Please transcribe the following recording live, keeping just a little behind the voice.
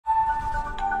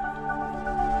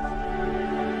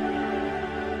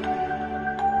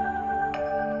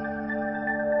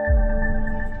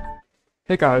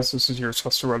Hey guys, this is your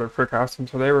trusted weather forecast, and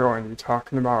today we're going to be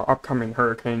talking about upcoming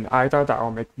Hurricane Ida that will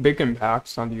make big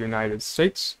impacts on the United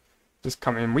States this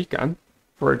coming weekend.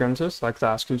 Before we get into this, I'd like to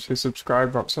ask you to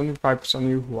subscribe. About 75% of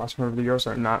you who watch my videos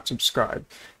are not subscribed,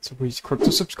 so please click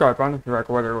the subscribe button if you like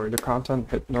weather-related content,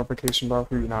 hit the notification bell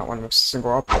if you do not want to miss a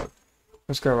single upload.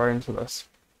 Let's get right into this.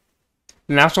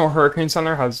 The National Hurricane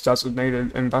Center has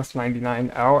designated Invest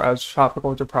 99L as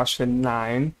Tropical Depression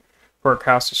 9,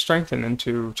 forecast to strengthen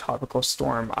into Tropical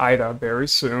Storm Ida very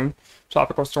soon.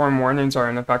 Tropical storm warnings are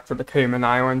in effect for the Cayman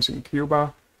Islands and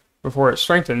Cuba before it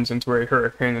strengthens into a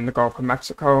hurricane in the Gulf of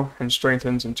Mexico and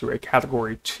strengthens into a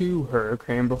Category 2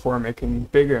 hurricane before making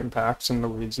big impacts in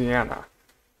Louisiana.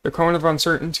 The cone of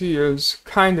uncertainty is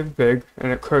kind of big,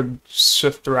 and it could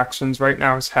shift directions. Right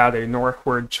now it's had a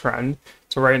northward trend,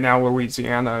 so right now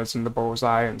Louisiana is in the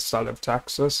bullseye instead of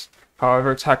Texas.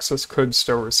 However, Texas could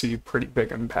still receive pretty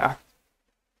big impact.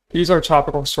 These are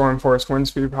tropical storm force wind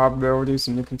speed probabilities,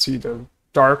 and you can see the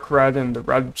dark red and the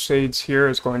red shades here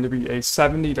is going to be a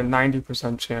 70 to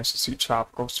 90% chance to see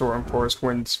tropical storm force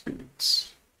wind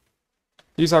speeds.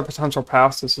 These are potential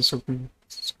paths this system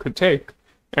could take,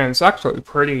 and it's actually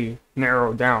pretty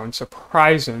narrowed down,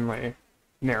 surprisingly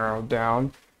narrowed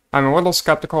down. I'm a little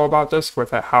skeptical about this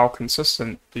with how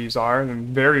consistent these are and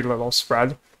very little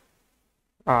spread.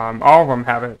 All of them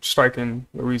have it striking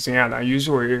Louisiana.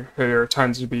 Usually there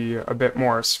tends to be a bit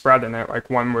more spread in it, like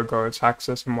one would go to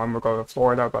Texas and one would go to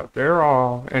Florida, but they're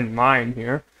all in line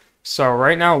here. So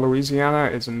right now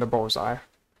Louisiana is in the bullseye.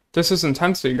 This is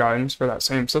intensity guidance for that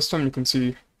same system. You can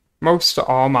see most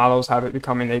all models have it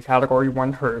becoming a Category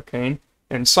 1 hurricane,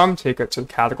 and some take it to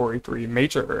Category 3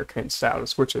 major hurricane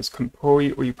status, which is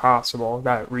completely possible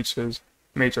that it reaches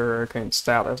major hurricane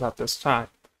status at this time.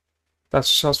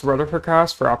 That's just weather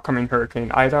forecast for upcoming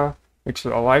Hurricane Ida. Make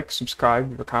sure to like, subscribe,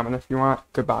 leave a comment if you want.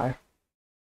 Goodbye.